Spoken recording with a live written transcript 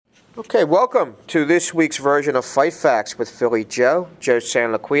Okay, welcome to this week's version of Fight Facts with Philly Joe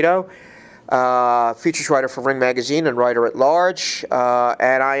San Liquido, features writer for Ring Magazine and writer at large.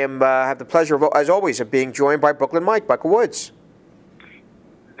 And I have the pleasure, as always, of being joined by Brooklyn Michael Woods.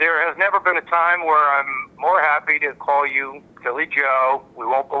 There has never been a time where I'm more happy to call you Philly Joe. We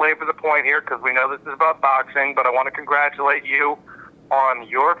won't belabor the point here because we know this is about boxing, but I want to congratulate you on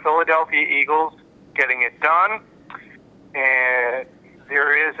your Philadelphia Eagles getting it done. And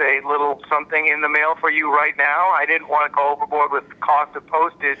there is a little something in the mail for you right now. I didn't want to go overboard with the cost of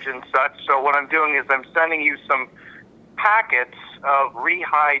postage and such, so what I'm doing is I'm sending you some packets of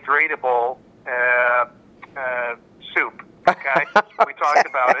rehydratable soup. Okay, we talked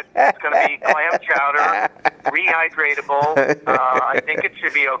about it. It's going to be clam chowder, rehydratable. I think it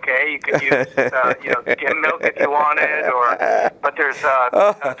should be okay. You could use, skim milk if you wanted, but there's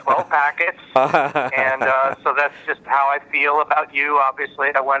 12 packets, and so that's just how I feel about you.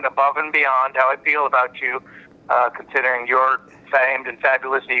 Obviously, I went above and beyond how I feel about you, considering your famed and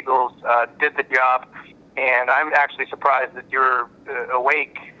fabulous Eagles did the job. And I'm actually surprised that you're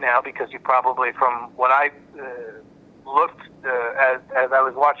awake now because you probably, from what I looked as I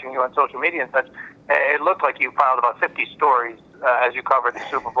was watching you on social media and such, it looked like you filed about 50 stories as you covered the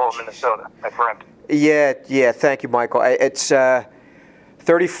Super Bowl in Minnesota. Correct? Yeah. Thank you, Michael. It's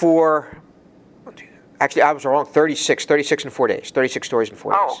 34. Actually, I was wrong. 36 in 4 days. 36 stories in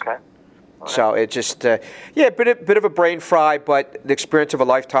 4 days. Oh, okay. Right. So it just, bit of a brain fry, but the experience of a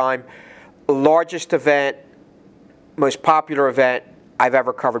lifetime. Largest event, most popular event I've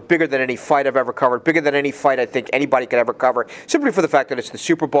ever covered, bigger than any fight I've ever covered, bigger than any fight I think anybody could ever cover, simply for the fact that it's the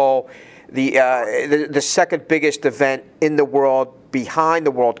Super Bowl, the second biggest event in the world behind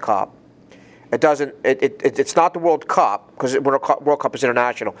the World Cup. It's not the World Cup because the World Cup is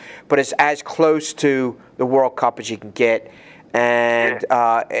international, but it's as close to the World Cup as you can get. And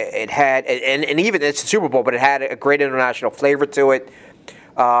it had, and even it's the Super Bowl, but it had a great international flavor to it.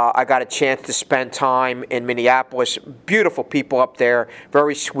 I got a chance to spend time in Minneapolis. Beautiful people up there,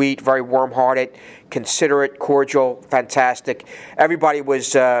 very sweet, very warm-hearted, considerate, cordial, fantastic. Everybody was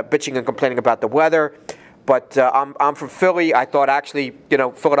bitching and complaining about the weather, but I'm from Philly. I thought actually,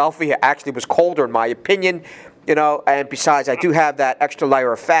 Philadelphia actually was colder in my opinion, and besides, I do have that extra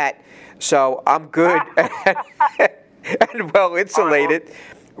layer of fat, so I'm good and well insulated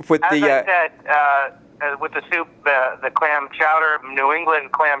with As I said, with the soup, the clam chowder, New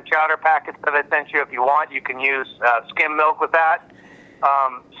England clam chowder packets that I sent you, if you want, you can use skim milk with that.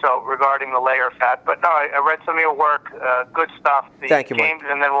 So regarding the layer of fat. But no, I read some of your work, good stuff. Thank you, games,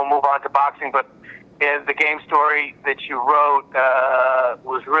 and then we'll move on to boxing. But the game story that you wrote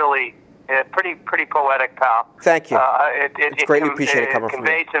was really pretty poetic, pal. Thank you. It's greatly appreciated coming from you.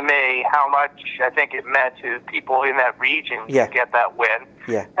 It conveyed to me how much I think it meant to people in that region to get that win.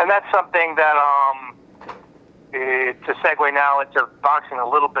 Yeah. And that's something that to segue now into boxing a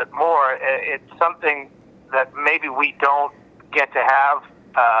little bit more, it's something that maybe we don't get to have,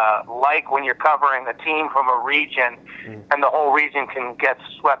 like when you're covering a team from a region and the whole region can get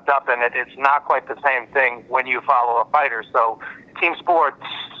swept up in it. It's not quite the same thing when you follow a fighter. So team sports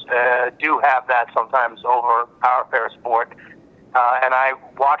do have that sometimes over our fair sport. And I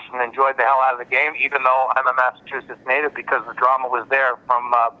watched and enjoyed the hell out of the game, even though I'm a Massachusetts native, because the drama was there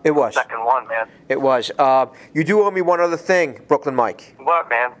from the second one, man. It was. You do owe me one other thing, Brooklyn Mike. What,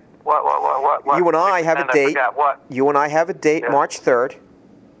 man? What? You and I have a date. What? You and I have a date March 3rd.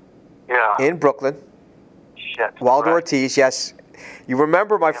 Yeah. In Brooklyn. Shit. Waldo Ortiz, yes. You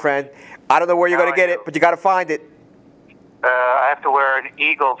remember, my friend. I don't know where you're going to get it, but you got to find it. I have to wear an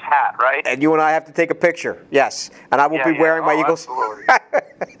Eagles hat, right? And you and I have to take a picture, yes. And I will be wearing my Eagles.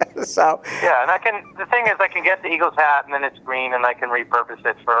 So. Yeah, and the thing is, I can get the Eagles hat, and then it's green, and I can repurpose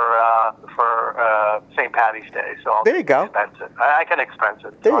it for St. Patty's Day. So there you go. Expense it. I can expense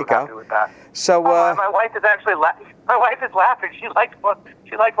it. There so you go. I'm happy with that. So my wife is actually my wife is laughing. She liked one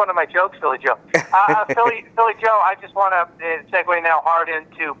of my jokes, Philly Joe. Philly Joe, I just want to segue now hard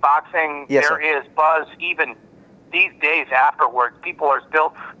into boxing. Yes, there is buzz even these days afterwards. People are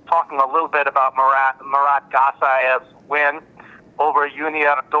still talking a little bit about Murat Gassiev's win over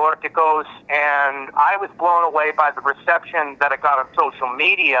Gassiev-Dorticos, and I was blown away by the reception that it got on social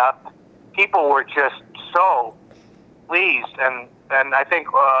media. People were just so pleased, and I think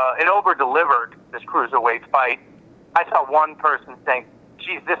it over-delivered, this cruiserweight fight. I saw one person saying,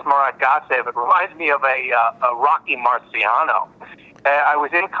 geez, this Murat Gassiev, it reminds me of a Rocky Marciano. I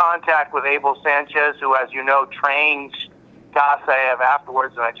was in contact with Abel Sanchez, who, as you know, trains Gassiev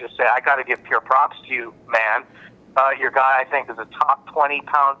afterwards, and I just say, I got to give pure props to you, man. Your guy, I think, is a top 20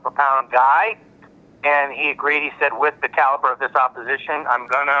 pound-per-pound guy. and he agreed. He said, with the caliber of this opposition, I'm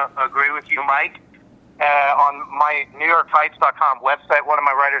going to agree with you, Mike. On my NewYorkFights.com website, one of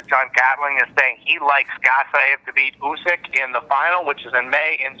my writers, John Gatling, is saying he likes Gassiev to beat Usyk in the final, which is in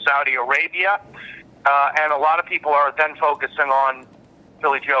May in Saudi Arabia. And a lot of people are then focusing on,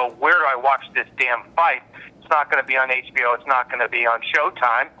 Philly Joe, where do I watch this damn fight? It's not going to be on HBO. It's not going to be on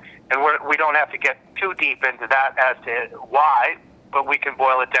Showtime. And we don't have to get too deep into that as to why, but we can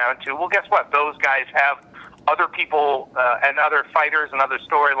boil it down to, well, guess what? Those guys have other people and other fighters and other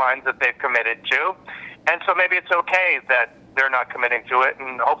storylines that they've committed to. And so maybe it's okay that they're not committing to it,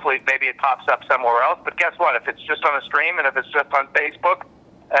 and hopefully maybe it pops up somewhere else. But guess what? If it's just on a stream and if it's just on Facebook,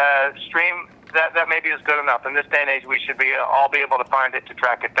 stream, that maybe is good enough. In this day and age, we should all be able to find it to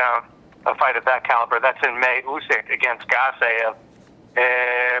track it down, a fight of that caliber. That's in May, Usyk against Gassiev.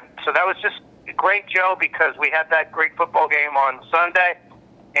 So that was just great, Joe, because we had that great football game on Sunday,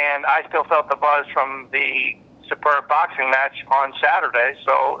 and I still felt the buzz from the superb boxing match on Saturday.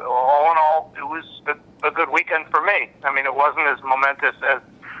 So all in all, it was a good weekend for me. I mean, it wasn't as momentous as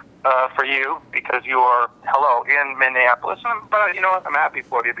for you because you are, in Minneapolis. But you know what? I'm happy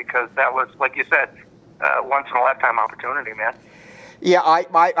for you because that was, like you said, once-in-a-lifetime opportunity, man. Yeah,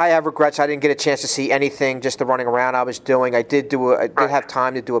 I have regrets. I didn't get a chance to see anything, just the running around I was doing. I did have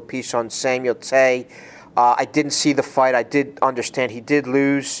time to do a piece on Samuel Tay. I didn't see the fight. I did understand he did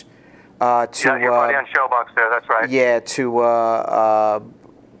lose to your buddy on Showbox there. That's right. Yeah, to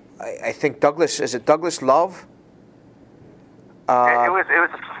I think Douglas. Is it Douglas Love?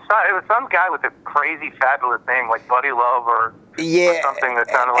 It was some guy with a crazy fabulous name like Buddy Love or something that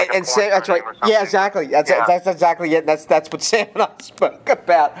sounded like a porn that's right. Yeah, exactly. That's exactly it. That's what Sam and I spoke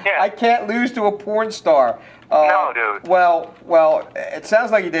about. Yeah. I can't lose to a porn star. No, dude. Well, it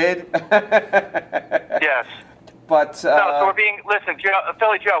sounds like you did. Yes. But so we're being,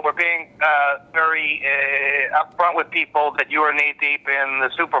 Philly Joe, we're being very upfront with people that you are knee deep in the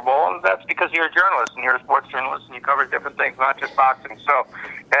Super Bowl, and that's because you're a journalist and you're a sports journalist and you cover different things, not just boxing. So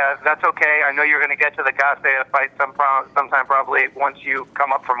that's okay. I know you're going to get to the Gassiev fight sometime probably once you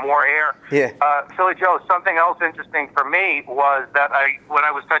come up for more air. Yeah. Philly Joe, something else interesting for me was that when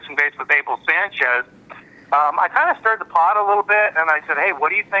I was touching base with Abel Sanchez, I kind of stirred the pot a little bit, and I said, hey, what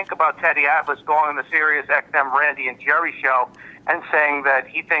do you think about Teddy Atlas going on the Sirius XM Randy and Jerry show and saying that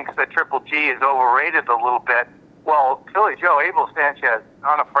he thinks that Triple G is overrated a little bit? Well, Philly Joe, Abel Sanchez,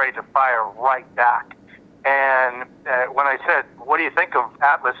 unafraid to fire right back. And when I said, what do you think of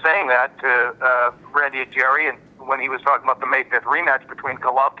Atlas saying that to Randy and Jerry, and when he was talking about the May 5th rematch between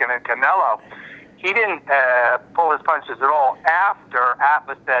Golovkin and Canelo, he didn't pull his punches at all after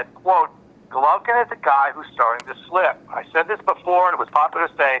Atlas said, quote, Golovkin is a guy who's starting to slip. I said this before, and it was popular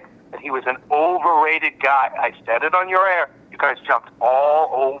to say that he was an overrated guy. I said it on your air. You guys jumped all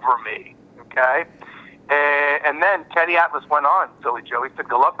over me, okay? And then Teddy Atlas went on, Philly Joe. He said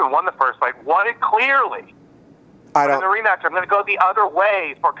Golovkin won the first fight, won it clearly. In the rematch, I'm going to go the other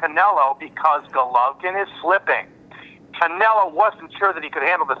way for Canelo because Golovkin is slipping. Canelo wasn't sure that he could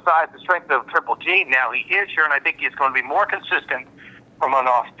handle the size and strength of Triple G. Now he is sure, and I think he's going to be more consistent from an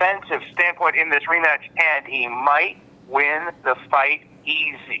offensive standpoint in this rematch, and he might win the fight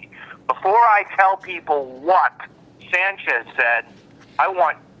easy. Before I tell people what Sanchez said, I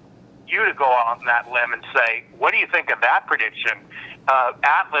want you to go out on that limb and say, what do you think of that prediction?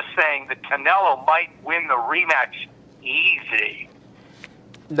 Atlas saying that Canelo might win the rematch easy.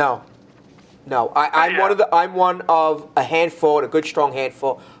 No. I'm one of a handful, and a good strong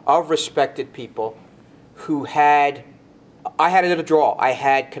handful of respected people who had. I had it at a draw. I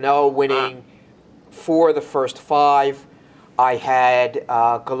had Canelo winning 4 of the first 5. I had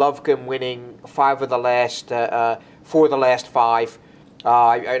Golovkin winning 4 of the last 5.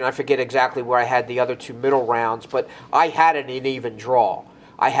 And I forget exactly where I had the other 2 middle rounds, but I had an even draw.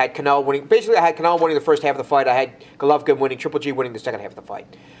 I had Canelo winning. Basically, I had Canelo winning the first half of the fight. I had Golovkin winning, Triple G winning the second half of the fight.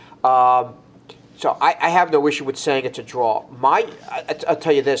 So I have no issue with saying it's a draw. I'll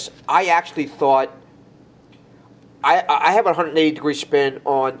tell you this. I actually thought. I have a 180-degree spin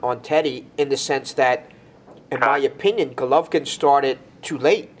on Teddy in the sense that, in my opinion, Golovkin started too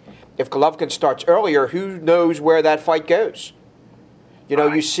late. If Golovkin starts earlier, who knows where that fight goes? You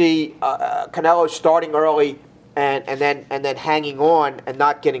know, you see Canelo starting early and then hanging on and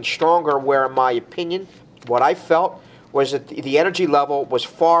not getting stronger, where, in my opinion, what I felt was that the energy level was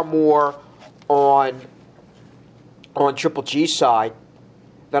far more on Triple G's side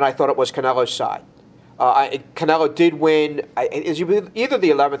than I thought it was Canelo's side. Canelo did win. It was either the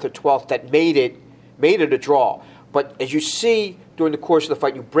 11th or 12th that made it a draw. But as you see during the course of the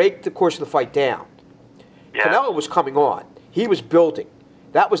fight, you break the course of the fight down. Yeah. Canelo was coming on. He was building.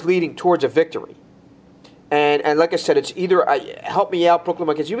 That was leading towards a victory. And like I said, it's either help me out, Brooklyn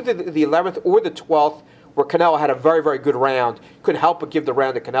Mike. It's either the 11th or the 12th, where Canelo had a very, very good round. Couldn't help but give the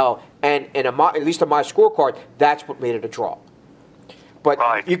round to Canelo, and at least on my scorecard, that's what made it a draw. But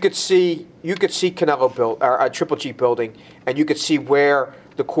right. you could see Canelo build or Triple G building, and you could see where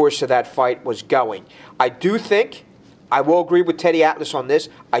the course of that fight was going. I do think, I will agree with Teddy Atlas on this.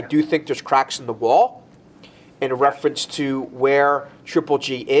 I do think there's cracks in the wall in reference to where Triple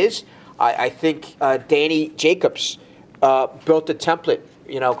G is. I think Danny Jacobs built a template,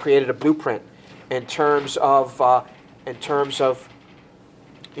 created a blueprint in terms of how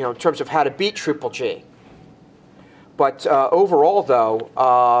to beat Triple G. But overall,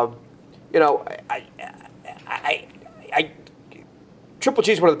 though, Triple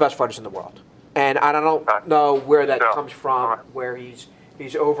G is one of the best fighters in the world, and I don't know where that comes from, where he's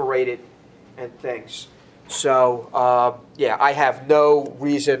overrated and things. So I have no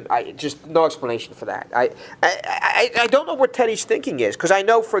reason, just no explanation for that. I don't know what Teddy's thinking is, because I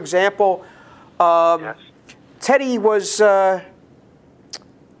know, for example, yes. Teddy's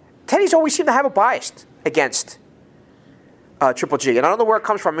always seemed to have a bias against Triple G, and I don't know where it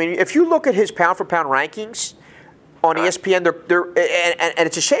comes from. I mean, if you look at his pound-for-pound rankings on ESPN, they're and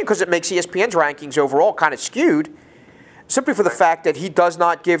it's a shame because it makes ESPN's rankings overall kind of skewed, simply for the fact that he does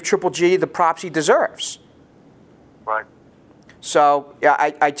not give Triple G the props he deserves. Right. So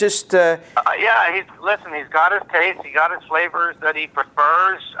I just he's got his taste, he got his flavors that he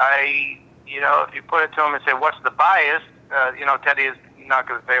prefers. If you put it to him and say, "What's the bias?" Teddy is not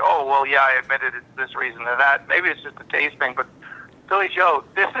going to say, "Oh, well, yeah, I admitted it's this reason or that." Maybe it's just a taste thing. But Billy Joe,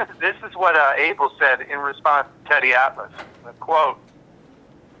 this is what Abel said in response to Teddy Atlas. The quote: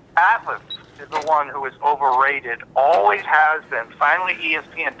 "Atlas is the one who is overrated, always has been. Finally,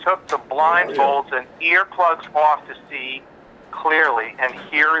 ESPN took the blindfolds and earplugs off to see clearly and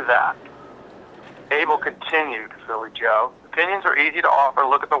hear that." Abel continued, Billy Joe, "Opinions are easy to offer.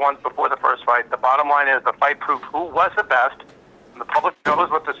 Look at the ones before the first fight. The bottom line is the fight proved who was the best, and the public knows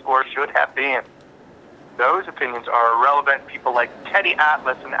what the score should have been. Those opinions are irrelevant. People like Teddy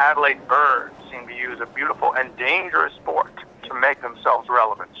Atlas and Adelaide Bird seem to use a beautiful and dangerous sport to make themselves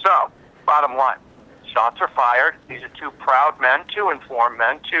relevant." So, bottom line, shots are fired. These are two proud men, two informed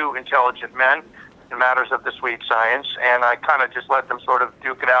men, two intelligent men in matters of the sweet science, and I kind of just let them sort of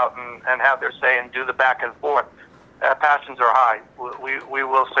duke it out and have their say and do the back and forth. Passions are high. We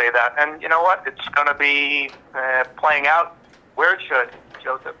will say that. And you know what? It's going to be playing out where it should.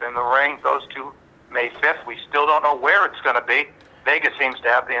 Joseph, in the ring, those two, May 5th. We still don't know where it's going to be. Vegas seems to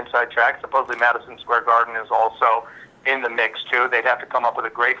have the inside track. Supposedly Madison Square Garden is also in the mix, too. They'd have to come up with a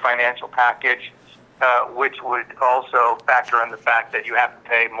great financial package, which would also factor in the fact that you have to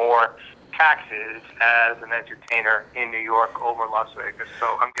pay more taxes as an entertainer in New York over Las Vegas.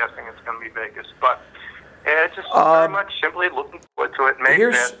 So I'm guessing it's going to be Vegas. But it's just very much simply looking forward to it.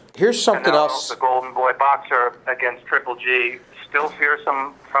 Here's something else. The Golden Boy boxer against Triple G. Still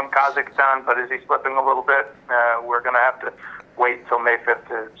fearsome from Kazakhstan, but is he slipping a little bit? We're going to have to wait until May 5th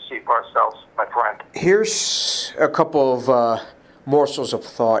to see for ourselves, my friend. Here's a couple of morsels of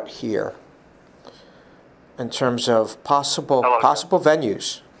thought here in terms of possible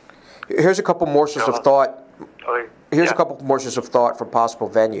venues. Here's a couple morsels of thought. Here's a couple morsels of thought for possible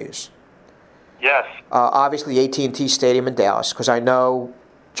venues. Yes. Obviously, AT&T Stadium in Dallas, because I know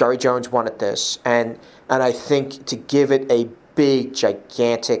Jerry Jones wanted this, and I think to give it a big,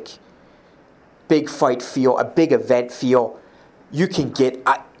 gigantic, big fight feel, a big event feel, you can get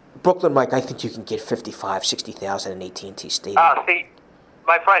Brooklyn, Mike. I think you can get 55,000, 60,000 in AT&T Stadium. See,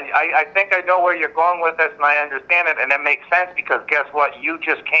 my friend, I think I know where you're going with this, and I understand it, and it makes sense because guess what? You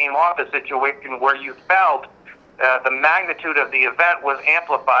just came off a situation where you felt the magnitude of the event was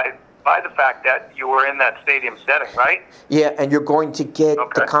amplified by the fact that you were in that stadium setting, right? Yeah, and you're going to get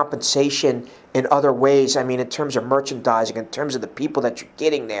the compensation in other ways. I mean, in terms of merchandising, in terms of the people that you're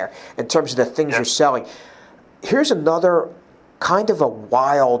getting there, in terms of the things you're selling. Here's another kind of a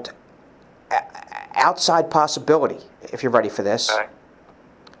wild outside possibility, if you're ready for this. Okay.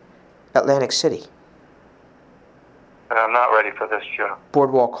 Atlantic City. I'm not ready for this, Joe.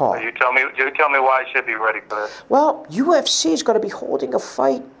 Boardwalk Hall. You tell me why I should be ready for this. Well, UFC is going to be holding a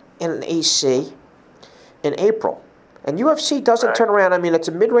fight in an AC in April. And UFC doesn't turn around. I mean, it's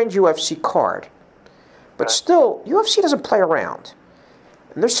a mid-range UFC card. But still, UFC doesn't play around.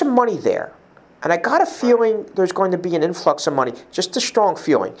 And there's some money there. And I got a feeling there's going to be an influx of money. Just a strong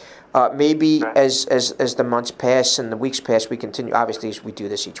feeling. Maybe as the months pass and the weeks pass, we continue. Obviously, we do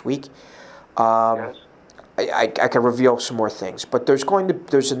this each week. I can reveal some more things. But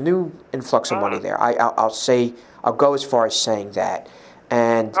there's a new influx of money there. I'll go as far as saying that.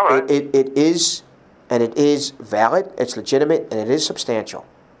 And it is and it is valid, it's legitimate, and it is substantial.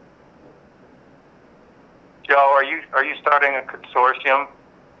 Joe, are you starting a consortium?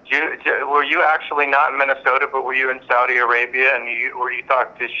 Were you actually not in Minnesota, but were you in Saudi Arabia, and were you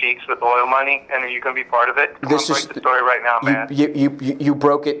talking to sheiks with oil money, and are you going to be part of it? Break the story right now, man. You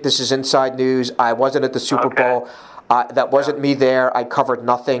broke it. This is inside news. I wasn't at the Super Bowl. That wasn't me there. I covered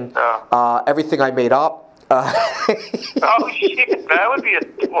nothing. Everything I made up. Oh shit! That would be a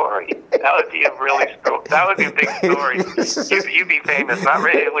story. That would be a really story. That would be a big story. You'd be famous, not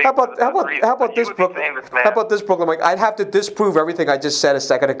really. How about this, Brooklyn? How about this, Brooklyn? Like, I'd have to disprove everything I just said a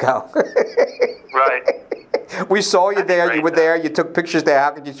second ago. Right. We saw you there. You were there. You took pictures there.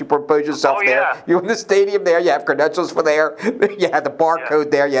 How could you propose yourself there? You were in the stadium there. You have credentials for there. You had the barcode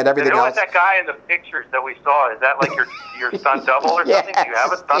there. You had everything else. That guy in the pictures that we saw, is that like your stunt double or something? Do you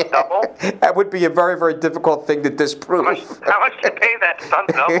have a stunt double? That would be a very, very difficult thing to disprove. How much to pay that stunt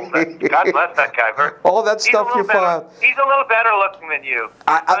double? God bless that guy. All that stuff you find. He's a little better looking than you.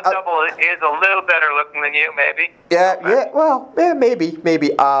 Stunt double is a little better looking than you, maybe. Yeah. Well,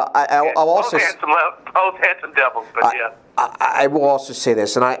 maybe. I'll also. Both handsome devils, but yeah. I will also say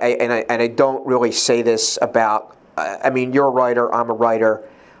this, and I don't really say this about. I mean, you're a writer. I'm a writer,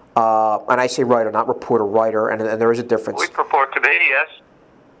 and I say writer, not reporter. Writer, and there is a difference. We purport to be, yes.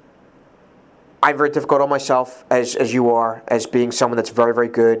 I'm very difficult on myself, as you are, as being someone that's very, very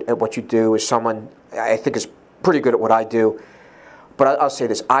good at what you do, as someone I think is pretty good at what I do. But I'll say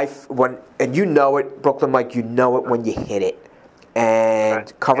this: and you know it, Brooklyn Mike. You know it when you hit it.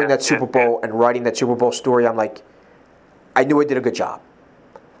 And covering that Super Bowl and writing that Super Bowl story, I'm like, I knew I did a good job.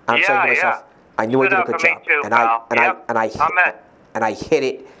 I'm saying to myself, I knew I did a good job, too, and I hit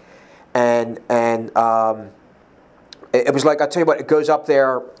it, and it was like, I'll tell you what, it goes up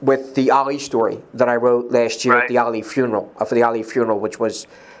there with the Ali story that I wrote last year at the Ali funeral, for the Ali funeral, which was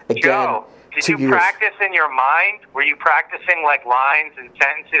again. Joe, did you practice in your mind? Were you practicing like lines and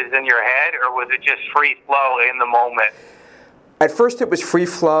sentences in your head, or was it just free flow in the moment? At first, it was free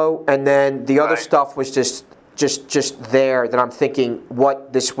flow, and then the other stuff was just there. That I'm thinking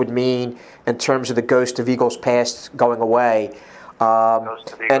what this would mean in terms of the ghost of Eagles past going away.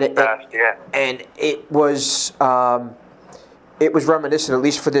 Ghost of Eagles past, yeah. And it was reminiscent, at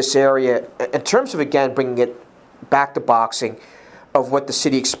least for this area, in terms of again bringing it back to boxing, of what the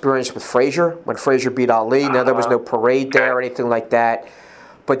city experienced with Frazier when Frazier beat Ali. Now there was no parade there or anything like that,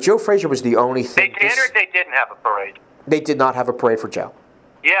 but Joe Frazier was the only thing. They did or they didn't have a parade. They did not have a parade for Joe.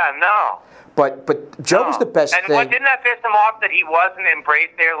 Yeah, no. But Joe was the best thing. And didn't that piss him off that he wasn't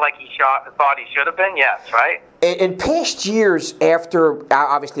embraced there like he thought he should have been? Yes, right? In past years,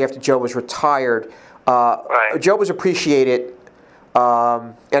 obviously after Joe was retired, Joe was appreciated.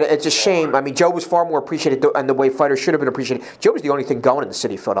 And it's a shame. I mean, Joe was far more appreciated, and the way fighters should have been appreciated. Joe was the only thing going in the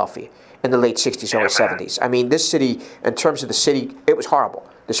city of Philadelphia in the late 60s, early 70s. I mean, this city, in terms of the city, it was horrible.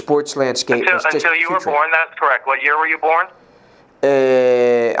 The sports landscape was just until you were born, that's correct. What year were you born?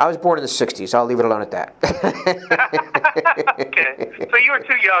 I was born in the 60s. I'll leave it alone at that. Okay. So you were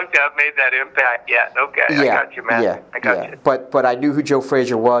too young to have made that impact yet. Okay, I got you, man. I got you. But I knew who Joe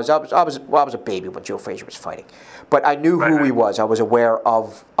Frazier was. I was a baby when Joe Frazier was fighting. But I knew who he was. I was aware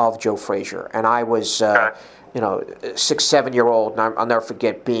of Joe Frazier. And I was, 6, 7 year old, and I'll never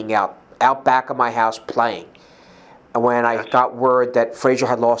forget being out back of my house playing. And when I got word that Frazier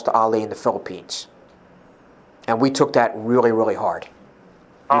had lost to Ali in the Philippines. And we took that really, really hard.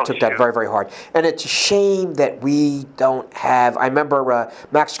 We took that very, very hard. And it's a shame that we don't have... I remember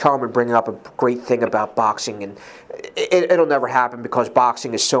Max Kellerman bringing up a great thing about boxing, and it'll never happen because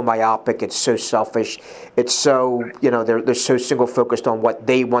boxing is so myopic, it's so selfish, it's so, they're so single-focused on what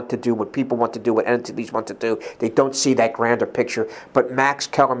they want to do, what people want to do, what entities want to do. They don't see that grander picture. But Max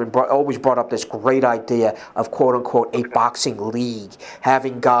Kellerman always brought up this great idea of, quote-unquote, a boxing league,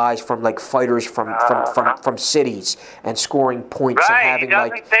 having guys from, like, fighters from cities and scoring points and having,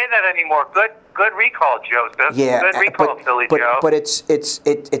 like... Say that anymore. Good recall, Joseph. Yeah, good recall, Philly Joe. But it's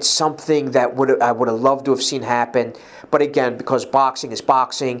something that I would have loved to have seen happen. But again, because boxing is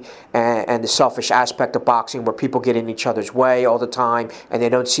boxing, and the selfish aspect of boxing, where people get in each other's way all the time, and they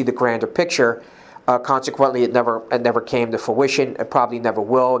don't see the grander picture. Consequently, it never came to fruition. It probably never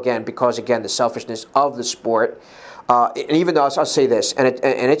will again, because again, the selfishness of the sport. And even though I'll say this, and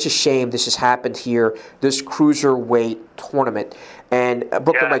it's a shame this has happened here, this cruiserweight tournament. And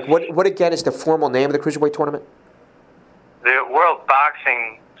Brooklyn, Mike, what again is the formal name of the cruiserweight tournament? The World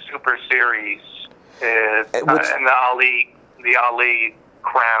Boxing Super Series is, and the Ali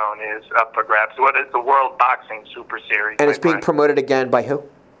crown is up for grabs. What is the World Boxing Super Series? And it's being promoted again by who?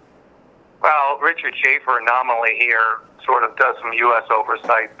 Well, Richard Schaefer, anomaly here, sort of does some U.S.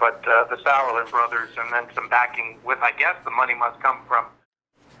 oversight, but the Sauerland brothers, and then some backing with, I guess, the money must come from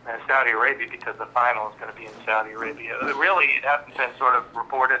Saudi Arabia, because the final is going to be in Saudi Arabia. Really, it hasn't been sort of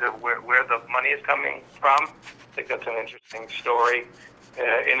reported of where the money is coming from. I think that's an interesting story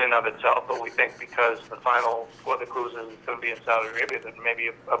in and of itself, but we think because the final for the cruises is going to be in Saudi Arabia, that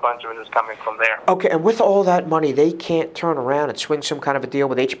maybe a bunch of it is coming from there. Okay, and with all that money, they can't turn around and swing some kind of a deal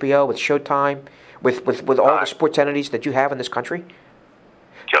with HBO, with Showtime, with all the sports entities that you have in this country?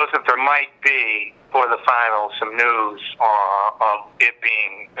 Joseph, there might be, for the final, some news of it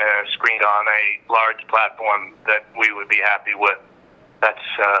being screened on a large platform that we would be happy with. That's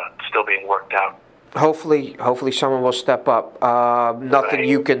still being worked out. Hopefully, someone will step up. Nothing Right.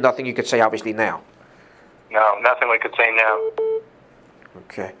 you can say obviously now. No, nothing we could say now.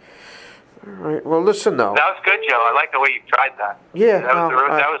 Okay. All right. Well, listen though. That was good, Joe. I like the way you tried that. Yeah.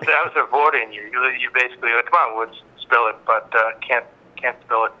 That was the vote in you. You basically like, come on, Woods, spill it, but can't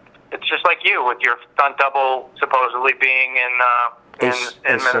spill it. It's just like you with your stunt double supposedly being in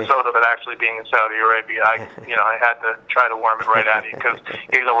Minnesota, but actually being in Saudi Arabia. I had to try to worm it right out of you, because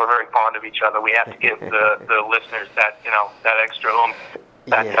even though we're very fond of each other, we have to give the listeners that extra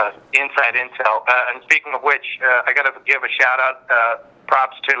that inside intel. And speaking of which, I got to give a shout out.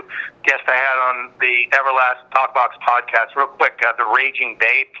 Props to guest I had on the Everlast Talkbox podcast. Real quick, the Raging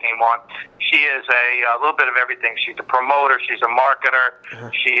Babe came on. She is a little bit of everything. She's a promoter. She's a marketer.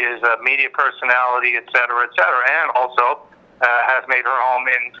 She is a media personality, et cetera, and also has made her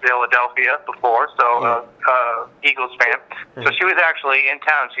home in Philadelphia before, so Eagles fan. So she was actually in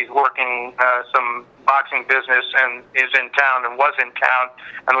town. She's working some boxing business and is in town and was in town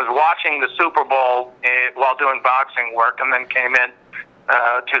and was watching the Super Bowl while doing boxing work, and then came in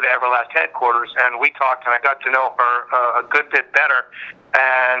to the Everlast headquarters, and we talked, and I got to know her a good bit better.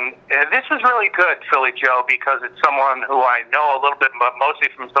 And this was really good, Philly Joe, because it's someone who I know a little bit, but mostly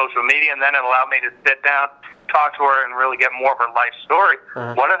from social media, and then it allowed me to sit down, talk to her, and really get more of her life story.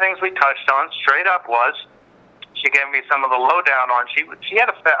 One of the things we touched on straight up was she gave me some of the lowdown on. She had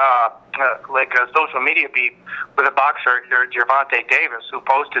a social media beat with a boxer, Gervonta Davis, who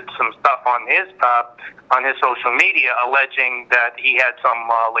posted some stuff on his social media alleging that he had some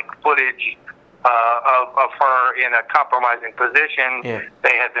footage of her in a compromising position. Yeah.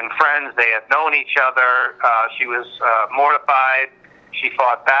 They had been friends. They had known each other. She was mortified. She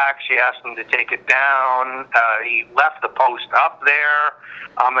fought back. She asked him to take it down. He left the post up there.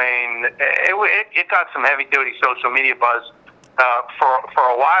 I mean, it got some heavy-duty social media buzz for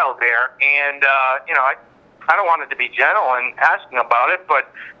a while there. And, I kind of wanted to be gentle in asking about it,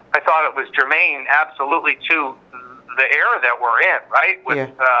 but I thought it was germane absolutely to the era that we're in, right?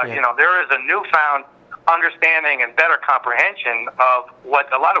 There is a newfound understanding and better comprehension of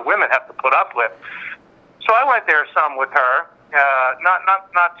what a lot of women have to put up with. So I went there some with her.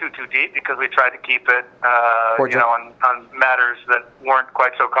 Not too deep, because we tried to keep it, on matters that weren't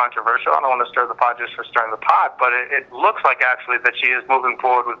quite so controversial. I don't want to stir the pot just for stirring the pot, but it looks like actually that she is moving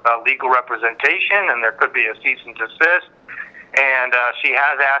forward with legal representation, and there could be a cease and desist. And she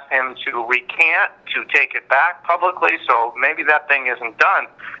has asked him to recant, to take it back publicly, so maybe that thing isn't done.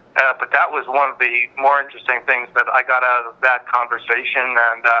 But that was one of the more interesting things that I got out of that conversation,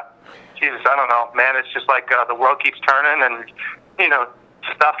 and Jesus, I don't know, man. It's just like the world keeps turning, and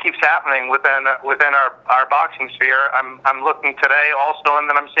stuff keeps happening within our boxing sphere. I'm looking today also, and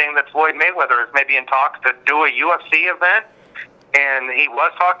then I'm seeing that Floyd Mayweather is maybe in talks to do a UFC event, and he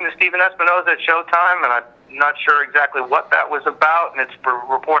was talking to Stephen Espinoza at Showtime, and I'm not sure exactly what that was about. And it's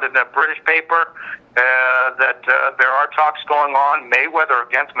reported in a British paper that there are talks going on, Mayweather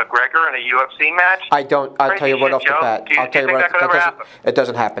against McGregor in a UFC match. I'll tell you right off the bat. Do you think that could ever happen? It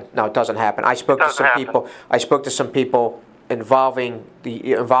doesn't happen. No, it doesn't happen. I spoke to some people involved with the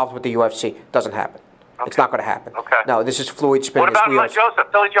UFC. It doesn't happen. Okay. It's not going to happen. Okay. No, this is Floyd spinning his wheels.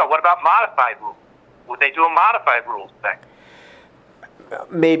 Billy Joe, what about modified rules? Would they do a modified rules thing?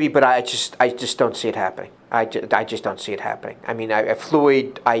 Maybe, but I just don't see it happening. I just don't see it happening. I mean,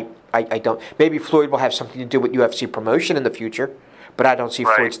 Floyd, I don't. Maybe Floyd will have something to do with UFC promotion in the future, but I don't see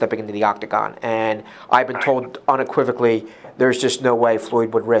Floyd stepping into the octagon. And I've been told unequivocally there's just no way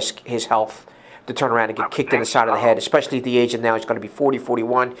Floyd would risk his health to turn around and get kicked in the side of the head, especially at the age of now. He's going to be 40,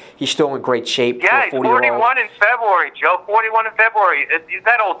 41. He's still in great shape. Yeah, he's 41 in February, Joe. 41 in February.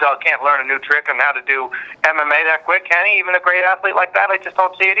 That old dog can't learn a new trick on how to do MMA that quick, can he? Even a great athlete like that, I just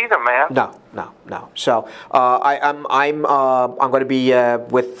don't see it either, man. No. So I'm going to be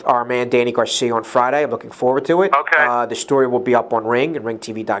with our man Danny Garcia on Friday. I'm looking forward to it. Okay. The story will be up on Ring and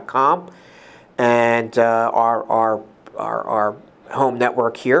RingTV.com, and our home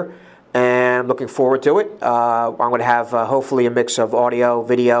network here. And and I'm looking forward to it. I'm going to have hopefully a mix of audio,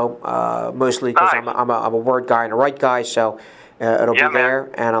 video, mostly because Nice. I'm a word guy and a write guy, so it'll Yeah, be there,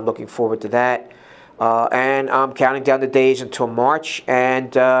 man. and I'm looking forward to that. And I'm counting down the days until March,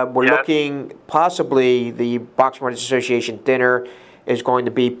 and we're Yes. looking possibly the Boxing Writers Association dinner is going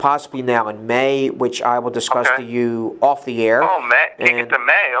to be possibly now in May, which I will discuss Okay. to you off the air. Oh, May. Kick it And- to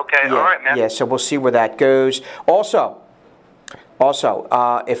May. Okay. yeah, All right, man. yeah, so we'll see where that goes. Also,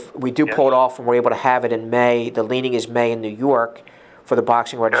 if we do pull it off and we're able to have it in May, the leaning is May in New York for the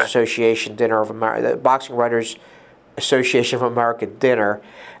Boxing Writers Okay. Association dinner of America, the Boxing Writers Association of America dinner,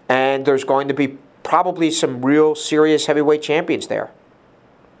 and there's going to be probably some real serious heavyweight champions there,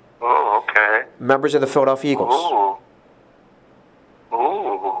 Oh, okay. members of the Philadelphia Eagles. Ooh.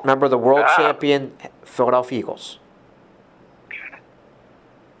 Ooh. Remember the world Ah. champion Philadelphia Eagles.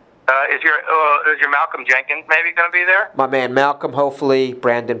 Is your Malcolm Jenkins maybe going to be there? My man Malcolm, hopefully,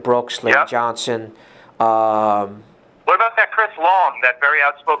 Brandon Brooks, Lane Yep. Johnson. What about that Chris Long, that very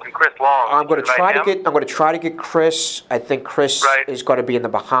outspoken Chris Long? I'm going to Invite him? I'm going to try to get Chris. I think Chris Right. is going to be in the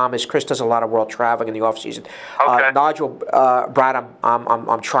Bahamas. Chris does a lot of world traveling in the off season. Okay. Nigel, Brad,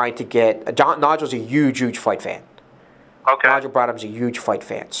 I'm trying to get. Nigel's a huge fight fan. Okay. Nigel Bradham's a huge fight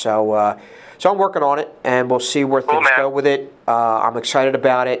fan. So I'm working on it, and we'll see where Cool, things man. go with it. I'm excited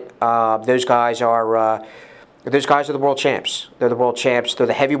about it. Those guys are the world champs. They're the world champs. They're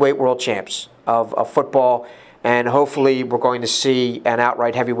the heavyweight world champs of football. And hopefully we're going to see an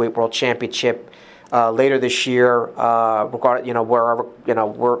outright heavyweight world championship later this year. Wherever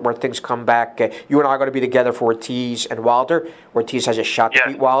where things come back. You and I are going to be together for Ortiz and Wilder. Ortiz has a shot to Yes.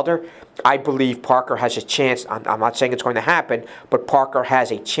 beat Wilder. I believe Parker has a chance. I'm not saying it's going to happen, but Parker has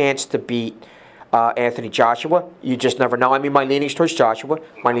a chance to beat Anthony Joshua. You just never know. I mean, my leaning's towards Joshua.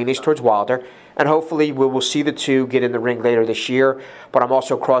 My leaning's towards Wilder. And hopefully we will see the two get in the ring later this year. But I'm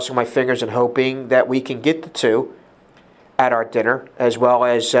also crossing my fingers and hoping that we can get the two at our dinner, as well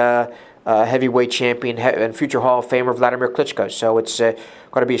as heavyweight champion and future Hall of Famer Vladimir Klitschko. So it's going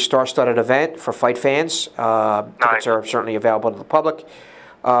to be a star-studded event for fight fans. Tickets are certainly available to the public.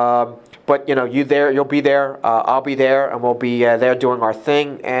 But you'll be there. I'll be there, and we'll be there doing our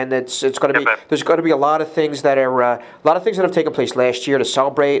thing. And it's going to be. There's going to be a lot of things that have taken place last year to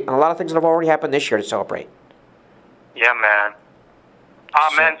celebrate, and a lot of things that have already happened this year to celebrate. Yeah, man.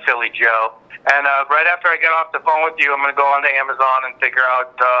 Amen, Philly Joe. And right after I get off the phone with you, I'm going to go onto Amazon and figure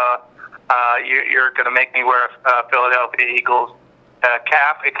out you're going to make me wear a Philadelphia Eagles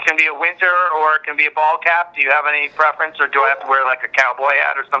cap. It can be a winter or it can be a ball cap. Do you have any preference, or do I have to wear like a cowboy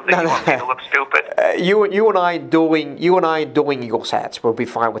hat or something? You want me to look stupid? You and I doing Eagles hats will be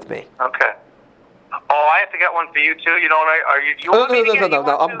fine with me. Okay. Oh, I have to get one for you too. You don't? Are you? You want me to get you No. one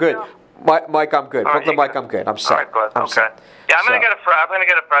I'm too, good. Joe? Mike, I'm good. All right, Mike, I'm good. I'm set. All right, bud. I'm Okay. set. Yeah, I'm So- gonna get a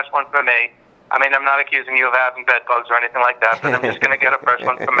fresh one for me. I mean, I'm not accusing you of having bed bugs or anything like that, but I'm just gonna get a fresh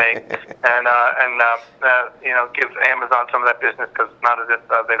one for me, and give Amazon some of that business because it's not as if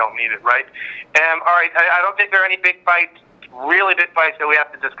they don't need it, right? All right. I don't think there are any big fights, really big fights that we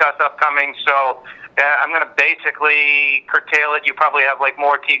have to discuss upcoming. So I'm gonna basically curtail it. You probably have like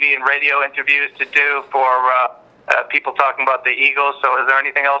more TV and radio interviews to do for people talking about the Eagles. So is there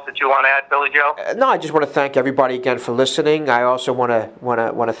anything else that you want to add, Billy Joe? No, I just want to thank everybody again for listening. I also want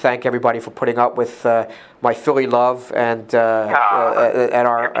to thank everybody for putting up with my Philly love and and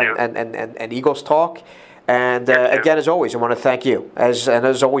Eagles talk. And again, as always, I want to thank you. As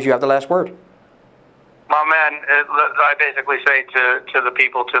always, you have the last word. My man, I basically say to the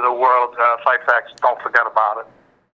people, to the world, fight facts, don't forget about it.